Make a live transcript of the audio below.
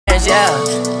montage,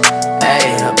 yeah.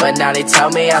 Hey, but now they tell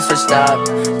me I switched up.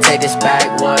 Take this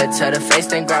backwood to the face,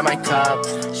 then grab my cup.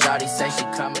 Shawty say she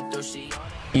coming through, she.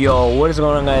 Yo, what is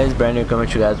going on, guys? Brand new coming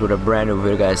to you guys with a brand new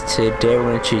video, guys. Today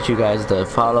we're gonna teach you guys to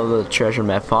follow the treasure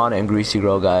map Fornite and Greasy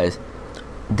grow, guys.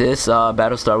 This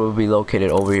battle star will be located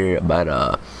over here by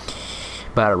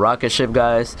a rocket ship,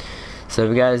 guys. So if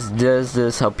you guys does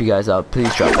this help you guys out,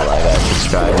 please drop a like, guys,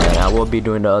 subscribe, and I will be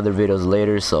doing the other videos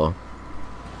later, so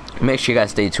make sure you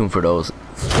guys stay tuned for those.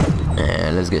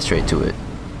 And let's get straight to it.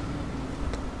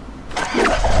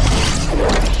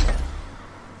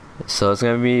 So it's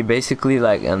gonna be basically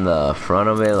like in the front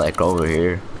of it, like over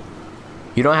here.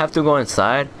 You don't have to go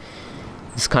inside.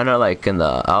 It's kind of like in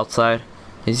the outside.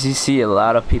 As you see, a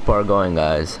lot of people are going,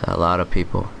 guys. A lot of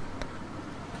people.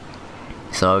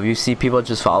 So if you see people,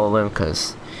 just follow them,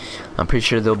 because I'm pretty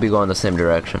sure they'll be going the same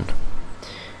direction.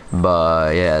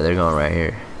 But yeah, they're going right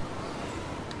here.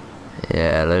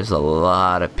 Yeah, there's a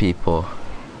lot of people.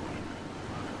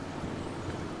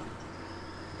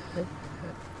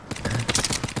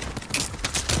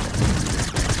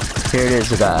 Here it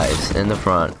is, guys, in the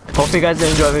front. Hope you guys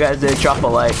did enjoy. If you guys did, drop a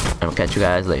like, and I'll catch you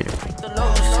guys later.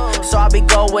 So I be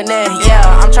going in,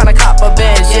 yeah. I'm tryna cop a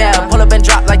bitch, yeah. Pull up in